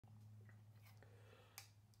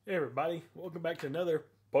Hey everybody, welcome back to another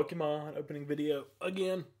Pokemon opening video.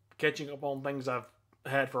 Again, catching up on things I've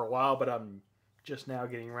had for a while, but I'm just now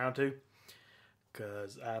getting around to.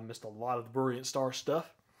 Because I missed a lot of the Brilliant Star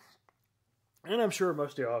stuff. And I'm sure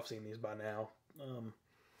most of y'all have seen these by now.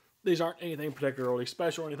 These aren't anything particularly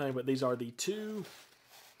special or anything, but these are the two,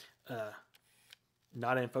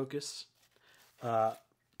 not in focus,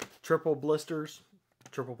 triple blisters,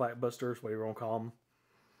 triple pack blisters, whatever you want to call them.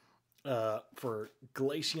 For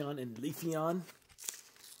Glaceon and Leafeon.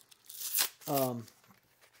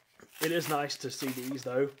 It is nice to see these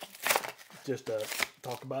though, just to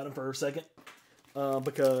talk about them for a second,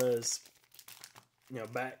 because, you know,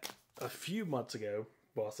 back a few months ago,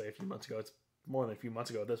 well, I'll say a few months ago, it's more than a few months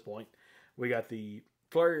ago at this point, we got the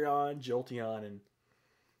Flareon, Jolteon, and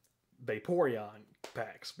Vaporeon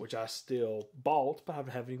packs, which I still bought, but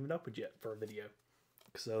I haven't even opened yet for a video.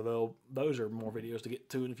 So those are more videos to get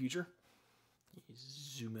to in the future.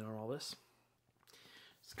 Zoom in on all this.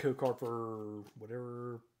 It's a code card for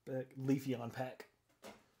whatever Leafeon pack.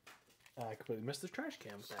 I completely missed the trash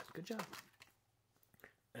can with that. Good job.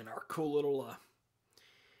 And our cool little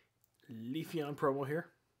Leafeon promo here.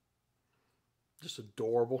 Just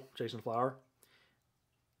adorable. Chasing Flower.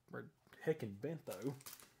 We're heckin' bent though.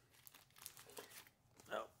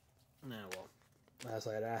 Oh, no, well. As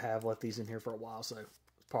I said, I have left these in here for a while, so it's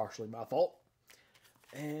partially my fault.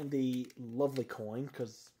 And the lovely coin,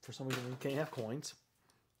 because for some reason we can't have coins.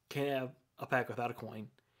 Can't have a pack without a coin.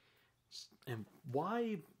 And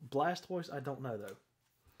why Blastoise, I don't know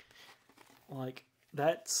though. Like,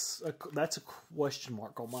 that's a question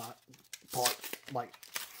mark on my part. Like,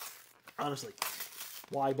 honestly,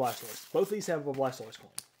 why Blastoise? Both of these have a Blastoise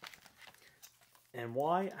coin. And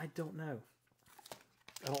why, I don't know.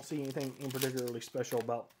 I don't see anything in particularly special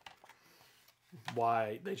about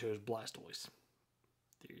why they chose Blastoise.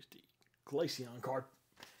 There's the Glaceon code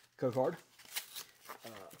card.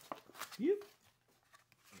 Yep.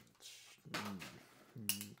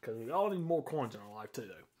 Because we all need more coins in our life too,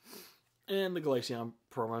 though. And the Glaceon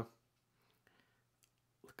promo.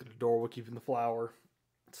 Look at adorable, keeping the flower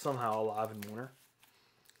somehow alive in winter.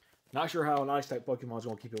 Not sure how an ice type Pokemon is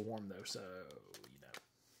going to keep it warm though, so you know.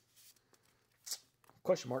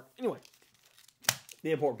 Question mark. Anyway,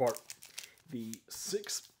 the important part: the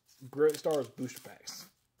 6 Brilliant Stars booster packs.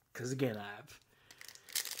 Because again,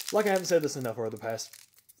 I haven't said this enough over the past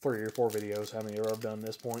 3 or 4 videos, how many I've done at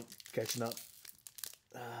this point, catching up.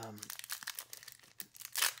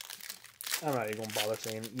 I'm not even going to bother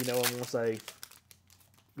saying it. You know what I'm going to say?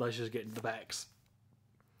 Let's just get into the packs.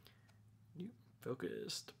 You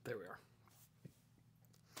focused. There we are.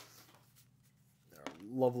 Our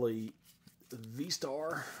lovely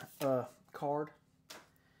V-Star card.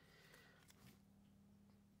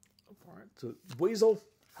 Alright, so Weasel,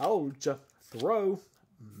 Hallelujah, Throw,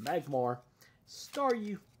 Magmar,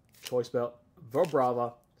 Staryu, Choice Belt,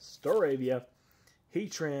 Vibrava, Staravia,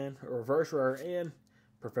 Heatran, Reverse Rare, and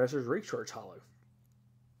Professor's Research Hollow.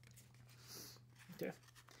 Okay.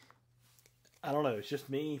 I don't know, it's just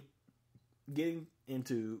me getting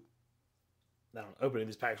into, I don't know, opening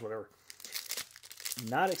these packs, whatever.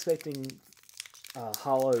 Not expecting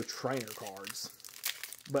hollow trainer cards.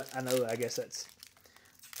 But I know, I guess that's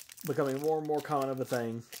becoming more and more common of a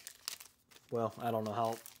thing. Well, I don't know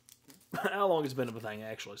how long it's been of a thing,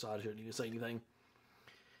 actually, so I shouldn't even say anything.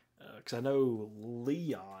 Because I know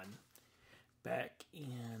Leon, back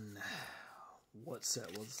in, what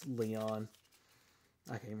set was Leon?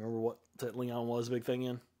 I can't remember what set Leon was a big thing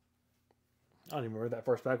in. I don't even remember that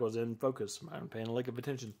first pack was in focus. I haven't paying a lick of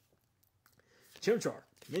attention. Chimchar,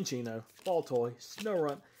 Minchino, Baltoy,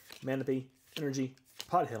 Snorunt, Manaphy, Energy,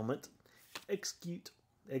 Pot Helmet,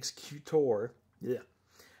 Executor, yeah,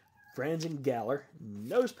 Franzen Galler,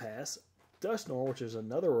 Nosepass, Dusknoir, which is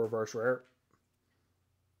another reverse rare.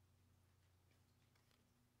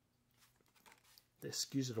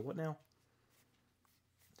 Excuse it, what now?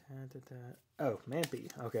 Oh, Manaphy.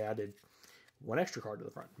 Okay, I did one extra card to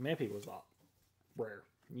the front. Manaphy was rare.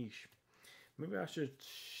 Yeesh. Maybe I should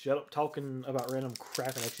shut up talking about random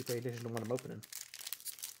crap and actually pay attention to what I'm opening.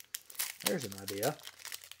 There's an idea.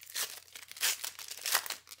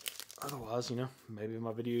 Otherwise, you know, maybe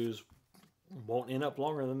my videos won't end up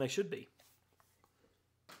longer than they should be.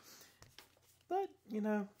 But, you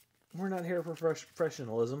know, we're not here for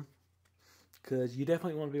professionalism. Because you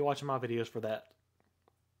definitely want to be watching my videos for that.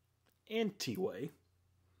 Anyway,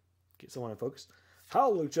 get someone in focus.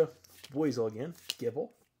 Hallelujah, Weasel again,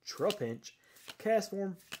 Gibble, Trapinch,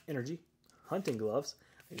 Castform, Energy, Hunting Gloves,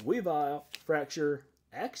 Weavile, Fracture,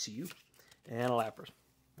 Axew, and a Lapras.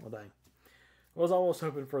 Well, dang. I was almost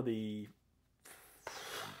hoping for the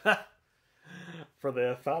for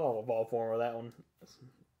the final evolve form of that one.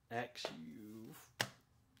 Axe you.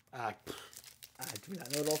 I do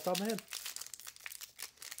not know it off the top of my head.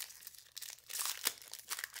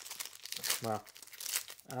 Wow.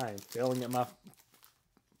 I am failing at my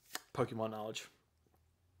Pokemon knowledge.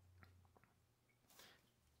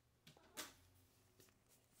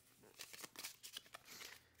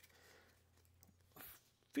 I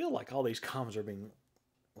feel like all these commons are being,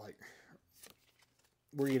 like,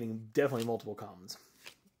 we're getting definitely multiple commons.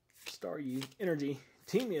 Staryu, Energy,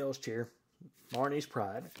 Team Yell's Cheer, Marnie's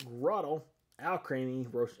Pride, Grottle, Alcremie,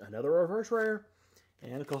 another reverse rare,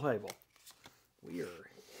 and a Clefable. We are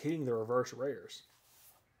hitting the reverse rares.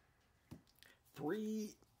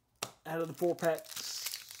 3 out of the 4 packs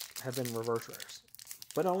have been reverse rares,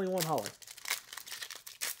 but only 1 holo.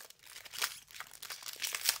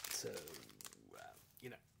 So, you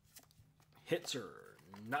know, hits are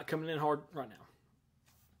not coming in hard right now.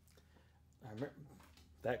 I remember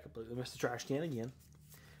that completely missed the trash can again.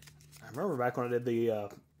 I remember back when I did the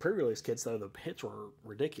pre-release kits, though, the hits were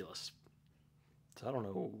ridiculous. So I don't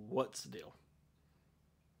know what's the deal.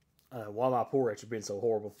 Why my poor have been so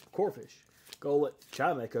horrible. Corphish, Golett,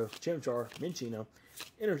 Chimecho, Chimchar, Minchino,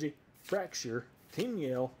 Energy, Fracture, Team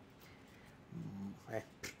Yell.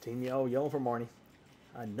 Team Yell, yelling for Marnie.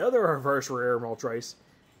 Another reverse rare Moltres.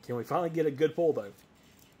 Can we finally get a good pull, though?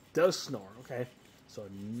 Does snore, okay. So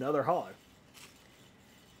another holo.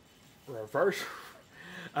 Reverse.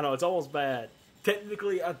 I know, it's almost bad.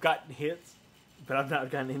 Technically, I've gotten hits, but I've not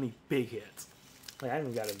gotten any big hits. Like, I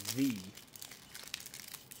haven't got a V.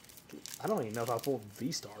 I don't even know if I pulled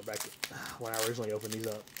V-Star back when I originally opened these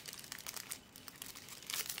up.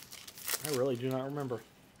 I really do not remember.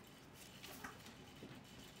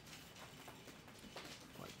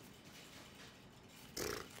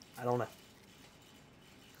 I don't know.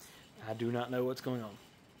 I do not know what's going on.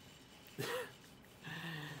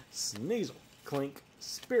 Sneasel, Clink,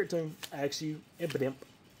 Spiritomb, Axew, Impidimp,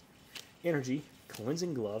 Energy,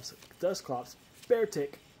 Cleansing Gloves, Dusclops,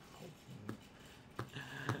 Beartick.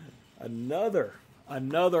 Another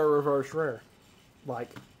reverse rare. Like,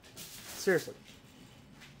 seriously.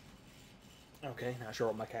 Okay, not sure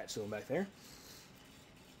what my cat's doing back there.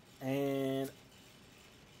 And,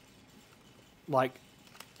 like,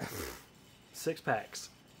 6 packs.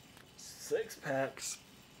 6 packs.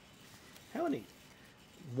 How many?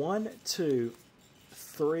 1, 2,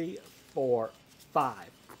 3, 4, 5.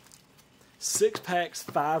 6 packs,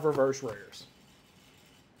 5 reverse rares.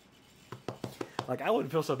 Like, I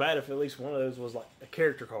wouldn't feel so bad if at least one of those was like a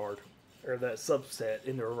character card or that subset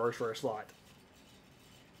in the reverse rare slot.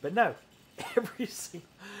 But no, every single.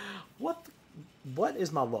 What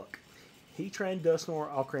is my luck? Heatran,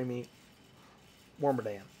 Dusknoir, Alcremie,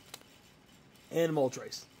 Wormadam, and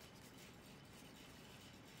Moltres.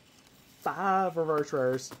 5 reverse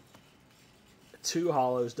rares, 2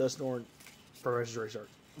 holos, Dusknoir, reverse research.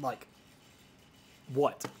 Like,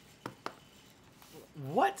 what?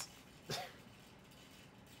 What?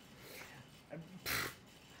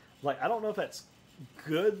 Like, I don't know if that's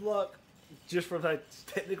good luck, just for that it's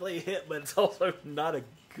technically a hit, but it's also not a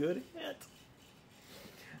good hit.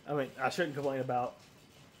 I mean, I shouldn't complain about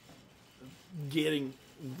getting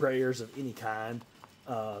rares of any kind,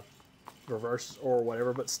 reverse or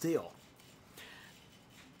whatever, but still.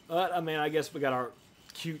 But, I mean, I guess we got our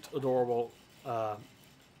cute, adorable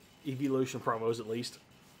Evolution promos at least.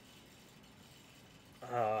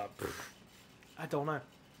 I don't know.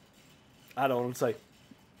 I don't know what to say.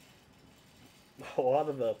 A lot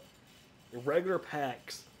of the regular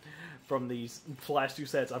packs from these last 2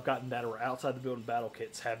 sets I've gotten that are outside the building battle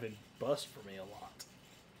kits have been bust for me a lot.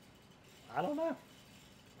 I don't know.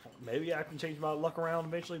 Maybe I can change my luck around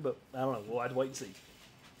eventually, but I don't know. We'll have to wait and see.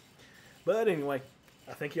 But anyway,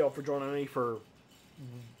 I thank you all for joining me for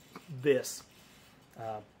this.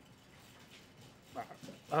 I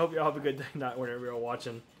hope y'all have a good day, night, whenever you're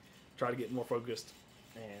watching. Try to get more focused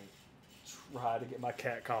and try to get my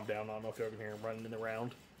cat calmed down. I don't know if y'all can hear him running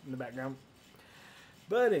around in the background.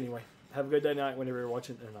 But anyway, have a good day, night, whenever you're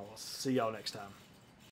watching, and I'll see y'all next time.